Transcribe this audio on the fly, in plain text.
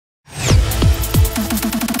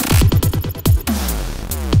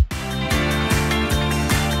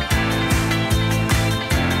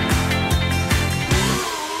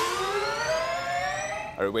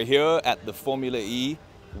We're here at the Formula E,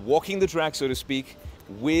 walking the track, so to speak,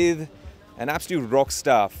 with an absolute rock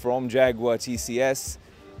star from Jaguar TCS.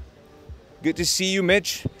 Good to see you,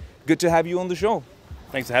 Mitch. Good to have you on the show.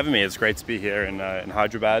 Thanks for having me. It's great to be here in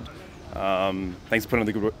Hyderabad. Thanks for putting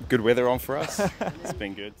the good weather on for us. It's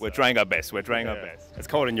been good. We're trying our best. We're trying our best. It's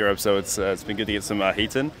cold in Europe, so it's been good to get some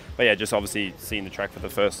heat in. But yeah, just obviously seeing the track for the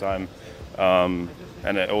first time,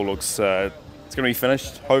 and it all looks. It's going to be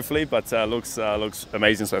finished, hopefully, but looks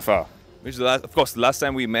amazing so far. Of course, the last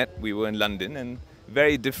time we met, we were in London, and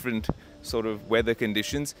very different sort of weather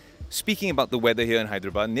conditions. Speaking about the weather here in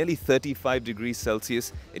Hyderabad, nearly 35 degrees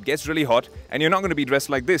Celsius. It gets really hot, and you're not going to be dressed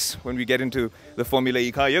like this when we get into the Formula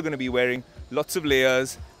E car. You're going to be wearing lots of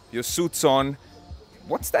layers, your suits on.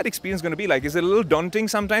 What's that experience going to be like? Is it a little daunting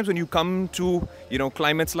sometimes when you come to,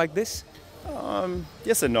 climates like this?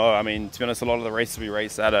 Yes and no. I mean, to be honest, a lot of the races we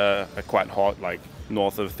race at are quite hot, like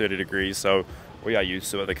north of 30 degrees. So we are used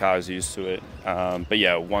to it. The car is used to it. But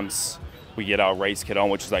yeah, once we get our race kit on,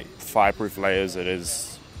 which is like fireproof layers, it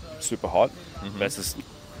is super hot. That's just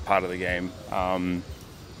part of the game.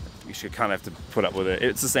 You should kind of have to put up with it.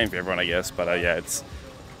 It's the same for everyone, I guess. But yeah, it's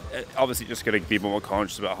obviously just got to be more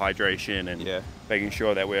conscious about hydration and making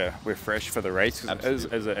sure that we're fresh for the race. Because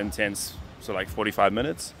it is an intense, so like 45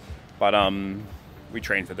 minutes. But we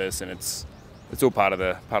train for this, and it's all part of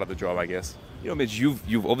the job, I guess. Mitch,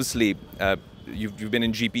 you've obviously you've been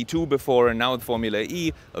in GP2 before, and now with Formula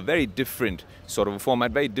E, a very different sort of a format,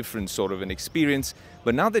 very different sort of an experience.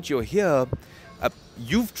 But now that you're here,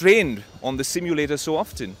 you've trained on the simulator so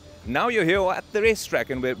often. Now you're here at the racetrack,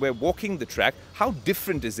 and we're walking the track. How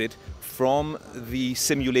different is it from the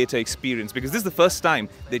simulator experience? Because this is the first time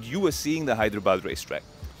that you were seeing the Hyderabad racetrack.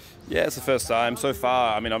 Yeah, it's the first time. So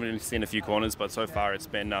far, I mean, I've only seen a few corners, but so far it's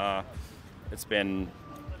been as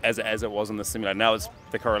it was in the simulator. Now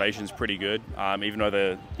the correlation's pretty good. Even though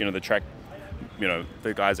the track,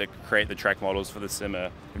 the guys that create the track models for the sim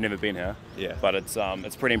have never been here. Yeah. But it's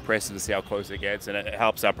pretty impressive to see how close it gets, and it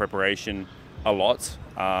helps our preparation a lot,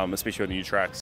 especially with the new tracks.